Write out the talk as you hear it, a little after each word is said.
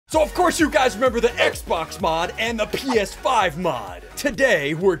So of course you guys remember the Xbox mod and the PS5 mod.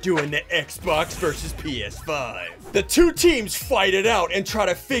 Today we're doing the Xbox versus PS5. The two teams fight it out and try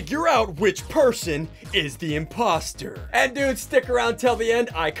to figure out which person is the imposter. And dude, stick around till the end.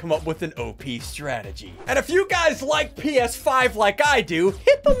 I come up with an OP strategy. And if you guys like PS5 like I do,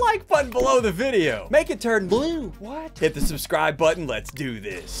 hit the like button below the video. Make it turn blue. What? Hit the subscribe button. Let's do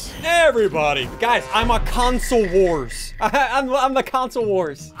this. Everybody. Guys, I'm a console wars. I'm the console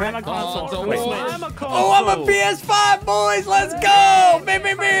wars. I'm a console. Wait, I'm a console. Oh, I'm a PS5, boys. Let's go.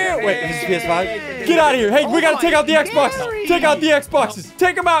 Wait, this is PS5? Get out of here. Hey, we gotta take out the Xbox. Take out the Xboxes.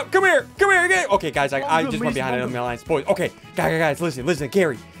 Take them out. Come here. Okay, guys, I just went behind enemy lines. Boys, okay. Guys, listen.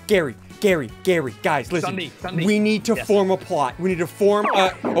 Gary. Guys, listen. Sunday. We need to form a plot. We need to form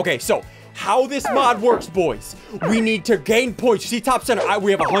a... Okay, so... How this mod works, boys. We need to gain points. You see, top center,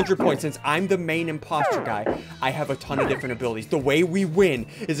 we have 100 points. Since I'm the main imposter guy, I have a ton of different abilities. The way we win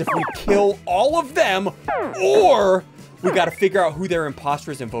is if we kill all of them, or we got to figure out who their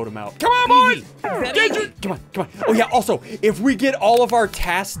imposter is and vote them out. Come on, boys! Come on. Oh, yeah, also, if we get all of our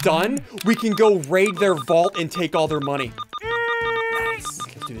tasks done, we can go raid their vault and take all their money. Nice.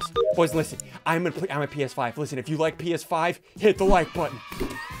 Okay, let's do this. Boys, listen, I'm a PS5. Listen, if you like PS5, hit the like button.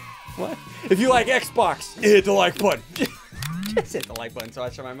 What? If you like Xbox, hit the like button. Just hit the like button so I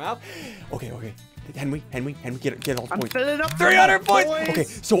shut my mouth. Okay. Henry, get all the points. I'm filling up 300 points! Okay,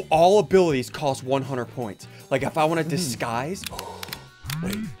 so all abilities cost 100 points. Like, if I want to disguise...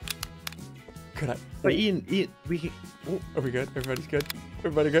 Wait. Could I... But Ian, we can... Oh, are we good? Everybody's good?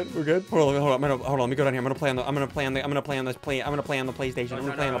 Everybody good? We're good? Hold on. Let me go down here. I'm gonna play on the PlayStation. I'm gonna play on the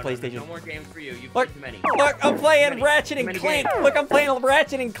PlayStation. No more games for you. You've Look, played too many. Look, I'm playing Ratchet and Clank. Look, I'm playing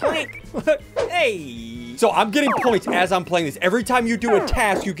Ratchet and Clank. Look, hey. So I'm getting points as I'm playing this. Every time you do a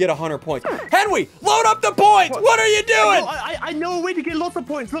task, you get 100 points. Henry, load up the points. What are you doing? I know a way to get lots of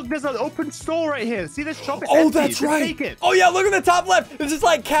points. Look, there's an open store right here. See this shop? It's Oh, empty. that's Just right. take it. Oh yeah, look at the top left. This is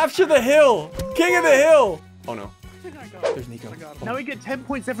like capture the hill, king of the hill. Oh no. There's Nico. Now we get 10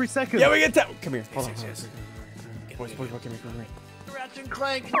 points every second. Yeah, we get 10. Come here. Hold on. Boys, come here. Ratchet and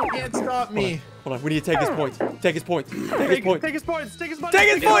Clank, you can't stop me. Hold on. We need to take his points. Take his points. Take his points. Feed him up.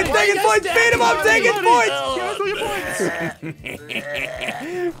 Take his points.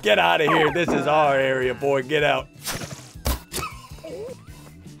 Get out of here. This is our area, boy. Get out.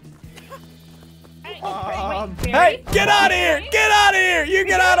 Hey, get out of here. You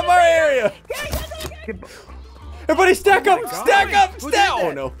get out of our area. Everybody stack up.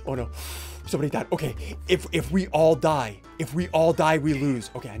 Oh no. Somebody died. Okay, if we all die, we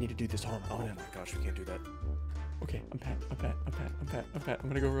lose. Okay, I need to do this. Hold on. Oh my gosh, we can't do that. Okay, I'm Pat. I'm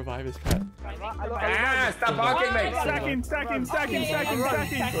gonna go revive his Pat. Stop barking, mate. Stacking.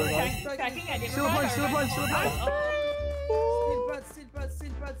 Still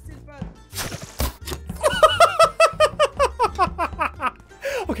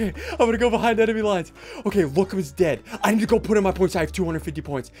Okay, I'm gonna go behind enemy lines. Okay, look who's dead. I need to go put in my points. I have 250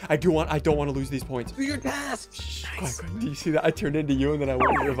 points. I don't want to lose these points. Do your task. Nice. Do you see that? I turned into you and then I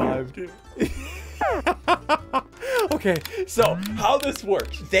wasn't revived. Okay, so how this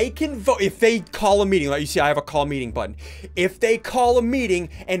works. They can vote if they call a meeting. Like you see, I have a call meeting button. If they call a meeting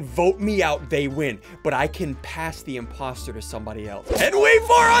and vote me out, they win. But I can pass the imposter to somebody else. And we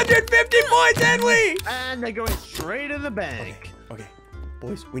 450 points, and we. And they're going straight in the bank. Okay.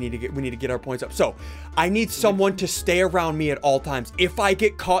 Boys, we need to get our points up. So, I need someone to stay around me at all times. If I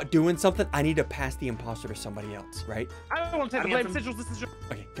get caught doing something, I need to pass the imposter to somebody else, right? I don't want to take the blame. Sigils.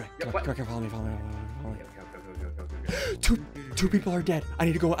 Okay, come on, follow me. Two people are dead. I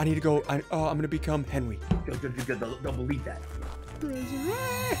need to go. I'm gonna become Henry. Good. They'll believe that.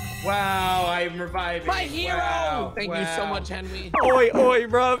 Wow, I'm reviving. My hero! Wow. Thank you so much, Henry. Oi,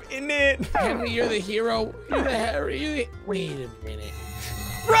 bruv, in it. Henry, you're the hero. You're the Harry. Wait a minute.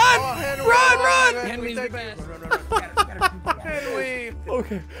 Run! Henry's the best. Henry.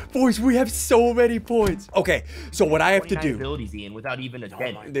 Okay, boys, we have so many points. Okay, so what I have to do. Abilities, Ian, without even a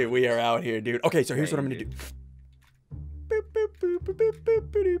dent. Dude, we are out here, dude. Okay, so here's what I'm gonna do.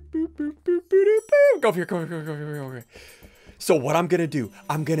 Go here. So what I'm gonna do,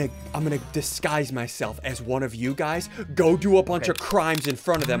 I'm gonna disguise myself as one of you guys. Go do a bunch of crimes in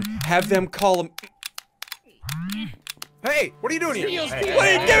front of them. Have them call them. Hey, what are you doing here? Give me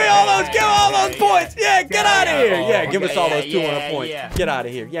all those points. Yeah, get out of here. Yeah, give us all those 200 points. Get out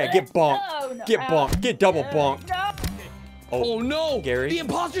of here. Yeah, get bonked. Get bonked. Get double bonked. Oh no, Gary. The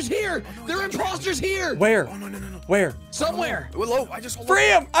imposter's here. There are imposters here. Where? Oh, no. Where? Somewhere. Hello, I just free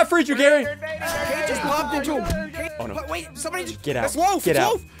him. I freed you, Gary. Kate just popped into him. Oh no. Wait, somebody just Get out. That's Loaf. Get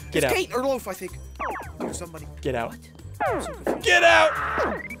out. Get It's out. Kate or Loaf, I think. Or somebody. Get out. Get out.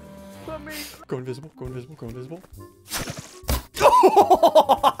 Go invisible. Go invisible. Go invisible.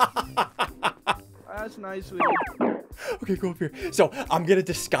 That's nice. Okay, go up here. So I'm gonna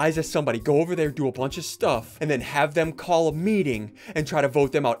disguise as somebody. Go over there, do a bunch of stuff, and then have them call a meeting and try to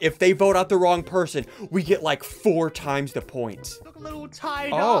vote them out. If they vote out the wrong person, we get like 4 times the points. Look a little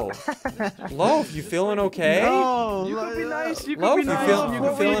tied Oh, up. Loaf, you feeling okay? No, you could be nice. You could Loaf, be you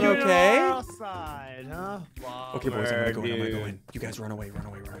nice. feeling okay? Outside, huh? Okay, boys, I'm gonna go in. You guys run away, run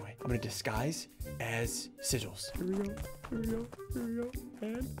away, run away. I'm gonna disguise as Sigils. Here we go, here we go, here we go.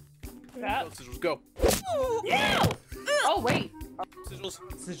 And Sigils, go. Yeah! Oh, wait. Sigils.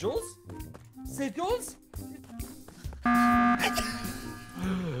 Sigils? Sigils?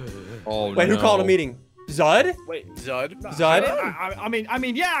 Oh, wait, who called a meeting? Zud? Wait, Zud? Zud? I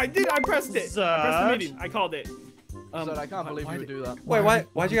mean, yeah, I did. I pressed it. I pressed the meeting. I called it. Zod, I can't believe you would do that. Wait,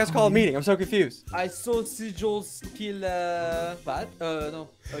 why'd you guys call a meeting? I'm so confused. I saw Sigils kill,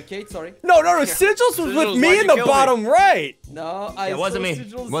 Kate, sorry. No, Sigils was with me in the bottom right. No, I It wasn't me.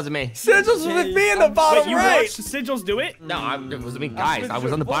 Sigils. It wasn't me. Sigils was with me in the Wait, bottom you right. watched Sigils do it? No, it wasn't me. Guys, I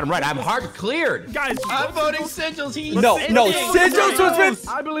was on the bottom right. I'm hard cleared. Guys, I'm voting Sigils. No, Sigils was with...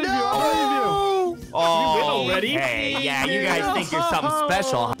 I believe you. I believe you. Oh, win already? Hey, yeah, you guys think you're something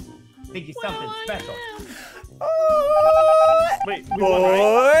special. Think you're something special. wait, we won,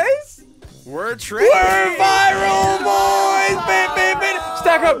 right? Boys, We're training. we're viral, boys.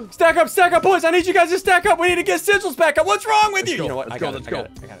 Stack up, boys. I need you guys to stack up. We need to get Sigils back up. What's wrong with you? You know what? I got it.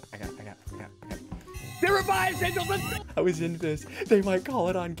 They revived Sigils. Let's go. I was into this. They might call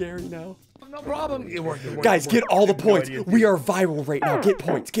it on Gary now. No problem. It worked. Guys, get all the points. We are viral right now. Get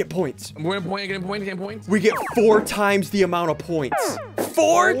points. I'm getting points. We get 4 times the amount of points.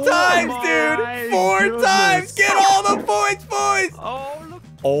 4 times, dude. 4 times. Get all the points, boys. Oh, look.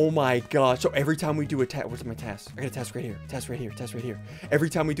 Oh my gosh. So every time we do a task, what's my task? I got a task right here. Task right here. Task right here. Every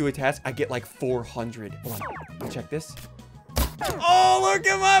time we do a task, I get like 400. Hold on. Let me check this. Oh, look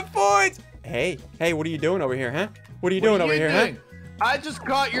at my points. Hey, what are you doing over here, huh? What are you doing over here, huh? I just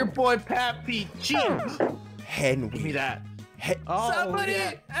caught your boy Pat Pete cheating. Henry. Give me that. Oh, Somebody.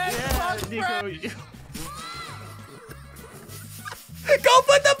 yeah, Nico. Go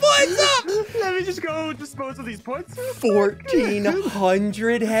put the points up. Let me just go dispose of these points.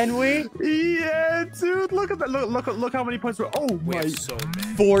 1,400, Henry. Yeah, dude. Look at that. Look how many points we're. Oh We my. have so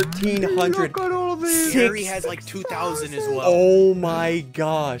many. 1,400. Look at all these. Gary has like 2,000 as well. Oh my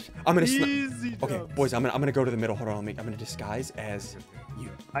gosh. I'm gonna. Easy. Okay, job. boys. I'm gonna go to the middle. Hold on. I'm gonna disguise as you.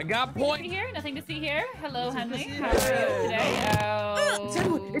 I got points. Here, nothing to see here. Hello, Henry. How are you today? Oh. It's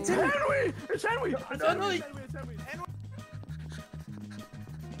Henry. It's Henry.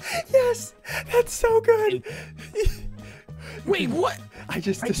 Yes, that's so good. Wait, what? I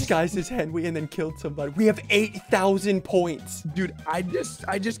just disguised as Henry and then killed somebody. We have 8,000 points. Dude, I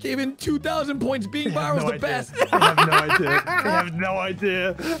just gave in 2,000 points. Being viral's the best. I have no idea. I have no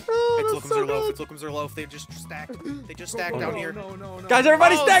idea. It's Lookums or Loaf. It's Lookums or Loaf. They just stacked. They just stacked down here. No. Guys,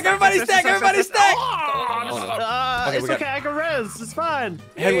 everybody stack. Everybody stack. Everybody stack. Okay, It's we got- okay. I can res. It's fine.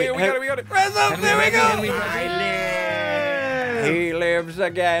 Henry, we got it. Res up. There we go. Yeah. He lives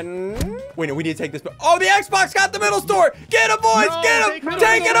again. Wait, no, we need to take this. Oh, the Xbox got the middle store. Get him, boys. No, Get him.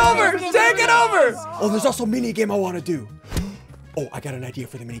 Take it over. Take it over. Yes. Oh, there's also a mini game I want to do. Oh, I got an idea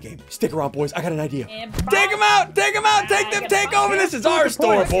for the mini game. Stick around, boys. I got an idea. Take them out. Take them out. Take them. Take over. This is our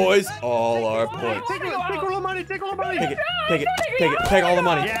store, boys. All our points. Take all the money. Take all the money. Take it. Take it. Take it. Take all the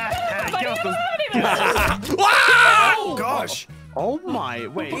money. Yeah. Wow! Gosh. Oh my.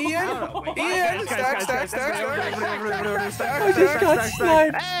 Wait. Ian. Stack. I just got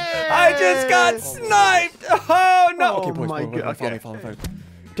sniped. I just got sniped. Oh no. Okay, boys. my God. Follow me.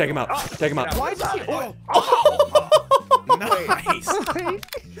 Take him out. Take him out. Why did he? Nice.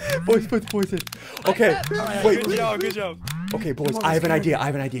 Boys, put the boys in. Okay. Wait. Good job. Okay, boys. I have an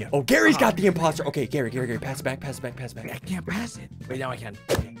idea. Oh, Gary's got the imposter. Okay, Gary. Pass it back. I can't pass it. Wait, now I can.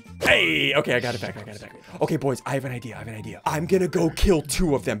 Hey. Okay, I got it back. Okay, boys. I have an idea. I'm gonna go kill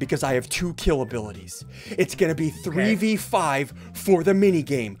 2 of them because I have 2 kill abilities. It's gonna be 3v5 for the mini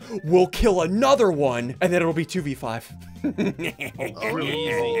game. We'll kill another one, and then it'll be 2v5.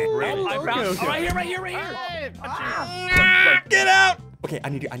 Right here. Get out! Okay, I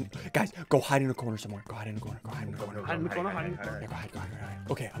need guys, go hide in a corner somewhere. Go hide in a corner. Hide in the corner. Yeah, go hide.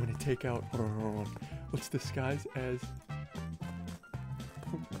 Okay, I'm gonna take out. Hold on. Let's disguise as.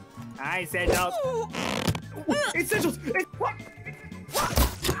 I said no. It's Sigils. What?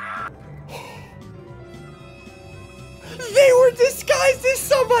 They were disguised as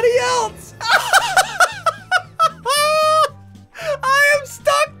somebody else. I am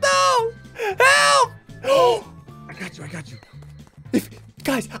stuck though. Help! I got you.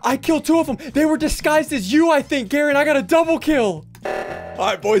 Guys, I killed 2 of them. They were disguised as you, I think, Gary, and I got a double kill. All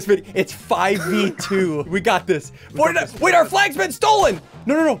right, boys, it's 5v2. We got this. Wait, our flag's been stolen.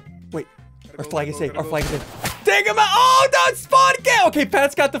 No. Wait, our flag is safe. Our flag is safe. Take him out. Oh, no, spawn camp. Okay,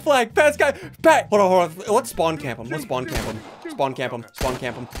 Pat's got the flag. Pat. Hold on. Let's spawn camp him. Spawn camp him.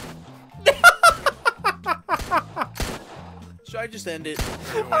 Should I just end it?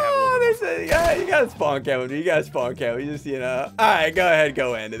 Oh, they said, yeah, you gotta spawn camp him. You just, you know. All right, go ahead,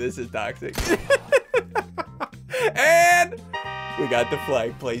 go end it. This is toxic. And we got the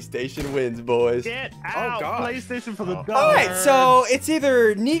flag. PlayStation wins, boys. Get out. PlayStation for the dog. All right, so it's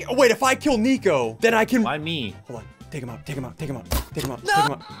either Nico. Wait, if I kill Nico, then I can. Why me? Hold on. Take him out.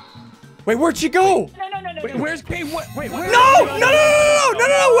 Wait, where'd she go? No. Wait, where's Kay? What? Wait, where? No!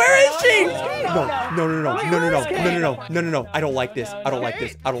 Where is she? No. I don't like this. Where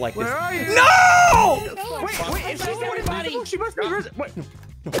are you? No! Wait, is she everybody? She must be. Wait.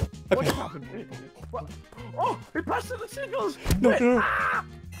 What happened? Oh, it passed through the signals. No,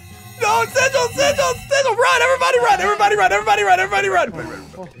 Sigil! Run! Everybody run!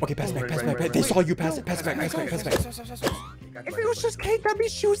 Okay, pass back. They saw you. Pass it back. If it was just Kate, that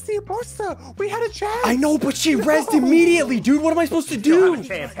means she was the imposter. We had a chance. I know, but she rezzed immediately, dude. What am I supposed to do?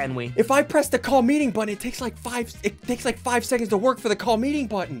 If I press the call meeting button, it takes like 5 seconds to work for the call meeting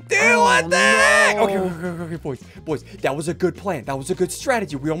button. Dude, what the heck? Okay, boys. That was a good plan. That was a good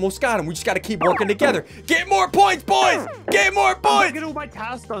strategy. We almost got him. We just got to keep working together. Get more points, boys. Get more I'm points. get all my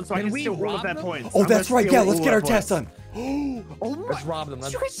tasks done so I can steal all of their points. Oh, that's right. Yeah, let's get our test done. Let's rob them. Yeah,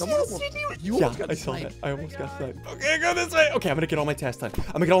 I saw that. I almost got sniped. Okay, go this way. Okay, I'm gonna get all my tests done.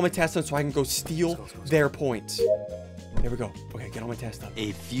 So I can go steal their points. There we go. Okay, get all my tests done.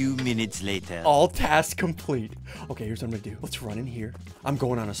 A few minutes later. All tasks complete. Okay, here's what I'm gonna do. Let's run in here. I'm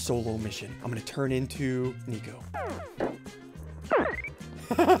going on a solo mission. I'm gonna turn into Nico.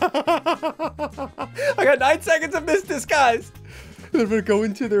 I got 9 seconds of this disguise. I'm gonna go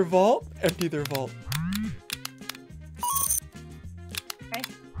into their vault, empty their vault.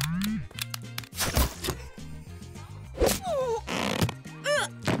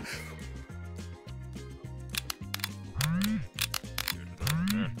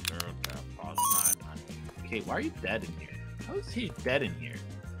 Okay, why are you dead in here? How is he dead in here?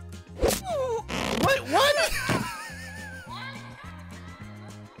 What?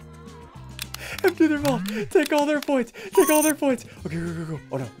 Empty their vault. Take all their points. Okay, go.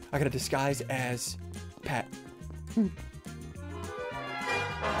 Oh no, I gotta disguise as Pat. Hey,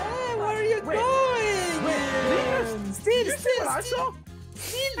 where are you going?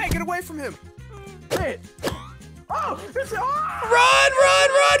 Hey, get away from him! Wait. Oh, it's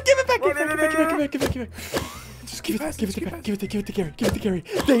Run! Give it back! Give it back! Just give it to Gary.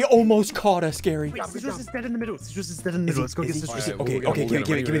 They almost caught us, Gary. Citrus is dead in the middle. Let's go get Citrus. Okay,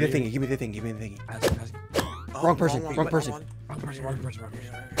 give me the thing. Wrong person.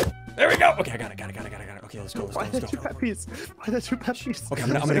 There we go. Okay, I got it. Okay, let's go. Why are there 2 puppies? Okay,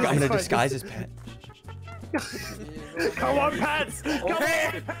 I'm gonna disguise as Pat. Come on, Pats!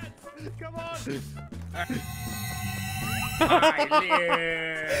 Come on!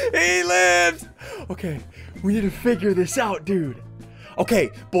 He lived! Okay, we need to figure this out, dude. Okay,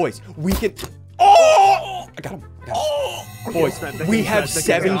 boys, we can... Oh! I got him. Boys, we have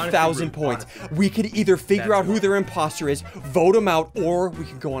 7,000 points. We could either figure out who their imposter is, vote them out, or we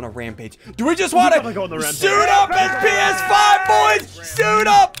can go on a rampage. Do we just want to suit up as PS5, boys? Suit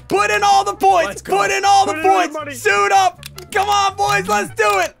up! Put in all the points! Suit up! Come on, boys, let's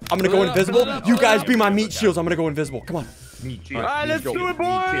do it! I'm gonna go invisible. You guys be my meat shields. I'm gonna go invisible. Come on. Meat shield. Alright, let's do it,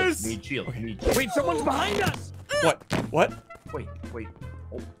 boys! Meat shield. Wait, someone's behind us. What? Wait.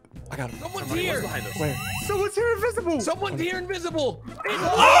 I got him. Someone's here. Where? Someone's here invisible! Someone's here invisible.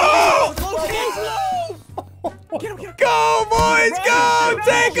 Oh! Go, boys, go!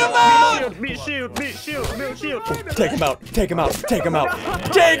 Take him out! Meat shield! Take him out!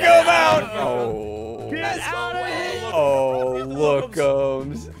 Oh. Get out of here! Oh,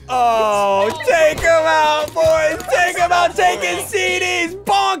 lookums. Oh, take him out, boys! Take him out! Taking CDs!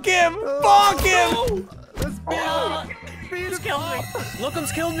 Bonk him!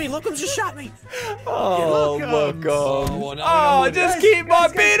 Lookums killed me! Lookums just shot me! Oh, lookums. Oh, just keep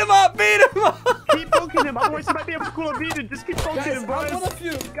on! Beat him up! Keep bonking him, otherwise he might be able to call a meeting. Just keep bonking him, boys! I'm one of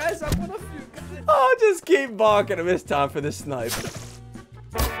you. Oh, just keep bonking him. It's time for the snipe.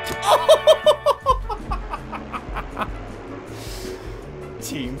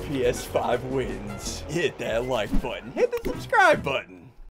 Team PS5 wins. Hit that like button. Hit the subscribe button.